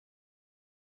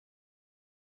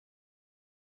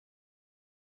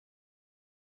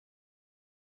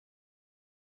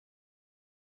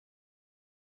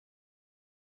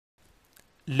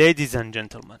Ladies and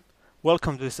gentlemen,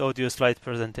 welcome to this audio slide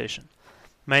presentation.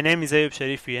 My name is Ayub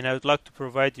Sharifi and I would like to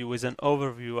provide you with an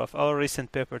overview of our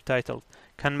recent paper titled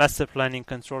Can Master Planning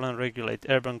Control and Regulate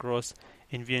Urban Growth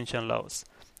in Vientiane, Laos?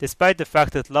 Despite the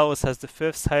fact that Laos has the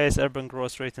fifth highest urban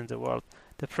growth rate in the world,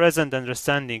 the present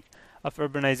understanding of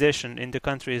urbanization in the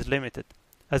country is limited.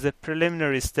 As a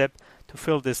preliminary step to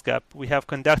fill this gap, we have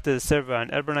conducted a survey on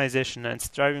urbanization and its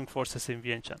driving forces in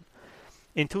Vientiane.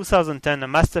 In 2010, a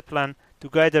master plan to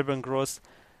guide urban growth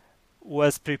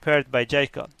was prepared by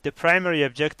JICA. The primary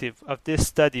objective of this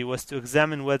study was to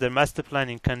examine whether master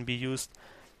planning can be used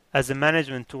as a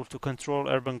management tool to control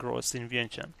urban growth in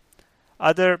Vientiane.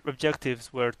 Other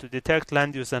objectives were to detect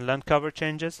land use and land cover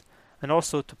changes, and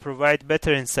also to provide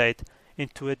better insight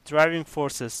into the driving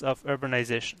forces of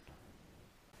urbanization.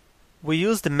 We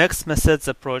used the mixed methods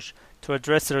approach to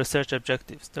address the research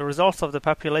objectives. The results of the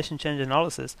population change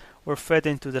analysis were fed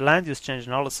into the land use change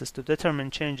analysis to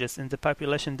determine changes in the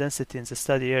population density in the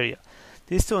study area.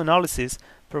 These two analyses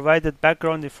provided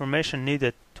background information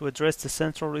needed to address the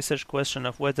central research question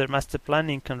of whether master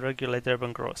planning can regulate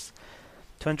urban growth.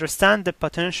 To understand the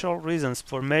potential reasons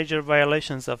for major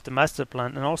violations of the master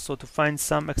plan and also to find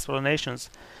some explanations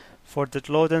for the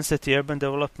low-density urban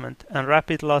development and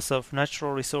rapid loss of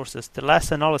natural resources, the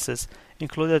last analysis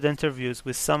included interviews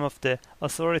with some of the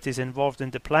authorities involved in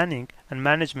the planning and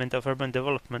management of urban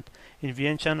development in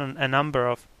Vientiane and a number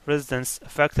of residents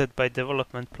affected by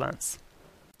development plans.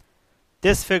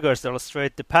 These figures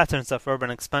illustrate the patterns of urban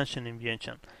expansion in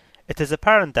Vientiane. It is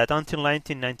apparent that until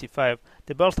 1995,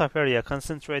 the built-up area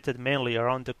concentrated mainly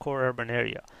around the core urban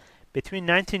area. Between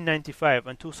 1995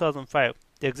 and 2005,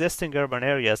 the existing urban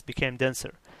areas became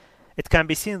denser. It can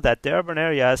be seen that the urban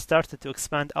area has started to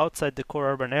expand outside the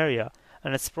core urban area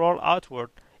and it sprawled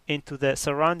outward into the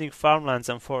surrounding farmlands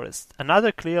and forests.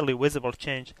 Another clearly visible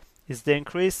change is the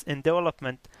increase in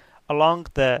development along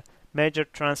the major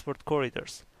transport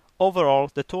corridors.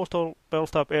 Overall, the total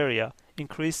built-up area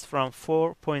increased from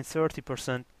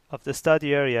 4.30% of the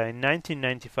study area in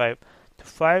 1995 to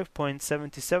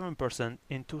 5.77%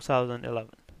 in 2011.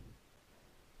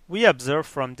 We observe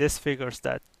from these figures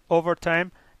that, over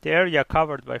time, the area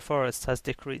covered by forests has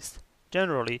decreased.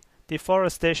 Generally,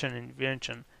 deforestation in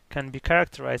Vientiane can be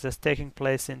characterized as taking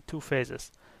place in two phases.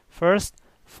 First,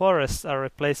 forests are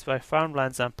replaced by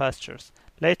farmlands and pastures.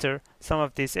 Later, some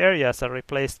of these areas are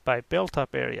replaced by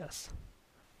built-up areas.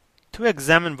 To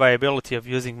examine viability of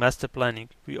using master planning,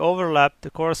 we overlapped the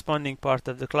corresponding part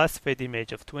of the classified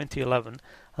image of 2011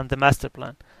 and the master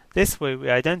plan. This way, we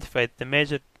identified the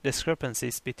major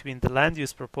discrepancies between the land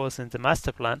use proposed in the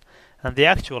master plan and the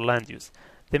actual land use.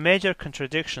 The major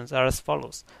contradictions are as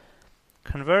follows: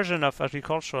 conversion of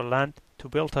agricultural land to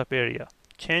built-up area,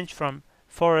 change from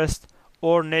forest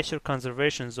or nature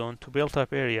conservation zone to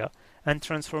built-up area, and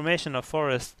transformation of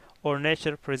forest or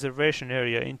nature preservation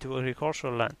area into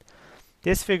agricultural land.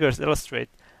 These figures illustrate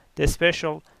the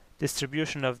spatial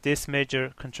distribution of these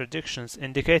major contradictions,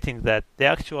 indicating that the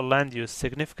actual land use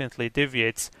significantly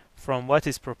deviates from what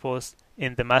is proposed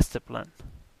in the master plan.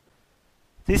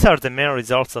 These are the main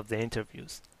results of the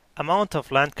interviews. Amount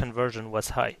of land conversion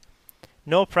was high.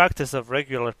 No practice of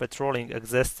regular patrolling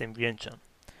exists in Vientiane.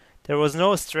 There was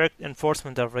no strict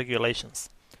enforcement of regulations.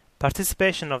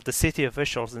 Participation of the city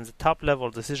officials in the top-level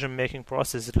decision-making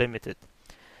process is limited.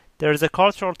 There is a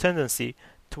cultural tendency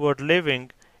toward living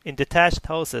in detached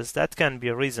houses that can be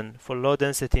a reason for low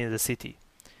density in the city.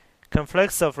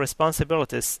 Conflicts of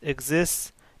responsibilities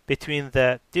exist between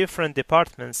the different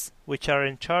departments which are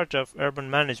in charge of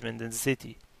urban management in the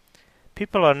city.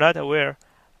 People are not aware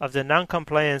of the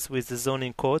non-compliance with the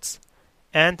zoning codes,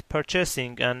 and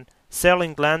purchasing and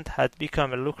selling land had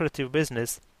become a lucrative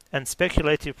business, and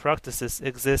speculative practices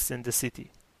exist in the city.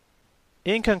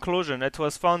 In conclusion, it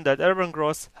was found that urban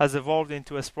growth has evolved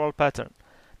into a sprawl pattern.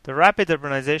 The rapid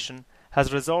urbanization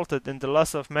has resulted in the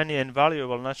loss of many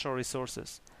invaluable natural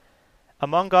resources.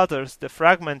 Among others, the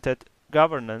fragmented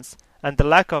governance and the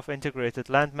lack of integrated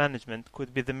land management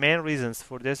could be the main reasons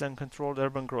for this uncontrolled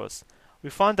urban growth. We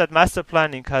found that master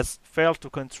planning has failed to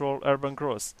control urban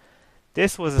growth.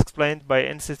 This was explained by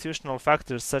institutional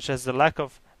factors such as the lack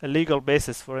of a legal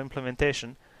basis for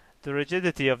implementation, the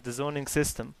rigidity of the zoning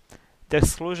system, the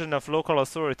exclusion of local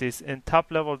authorities in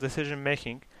top-level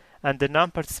decision-making, and the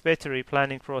non-participatory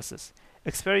planning process.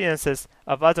 Experiences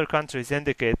of other countries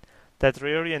indicate that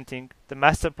reorienting the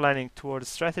master planning towards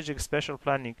strategic spatial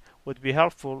planning would be a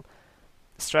helpful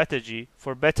strategy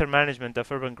for better management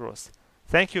of urban growth.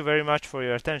 Thank you very much for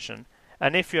your attention,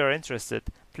 and if you are interested,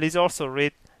 please also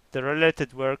read the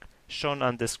related work shown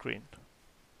on the screen.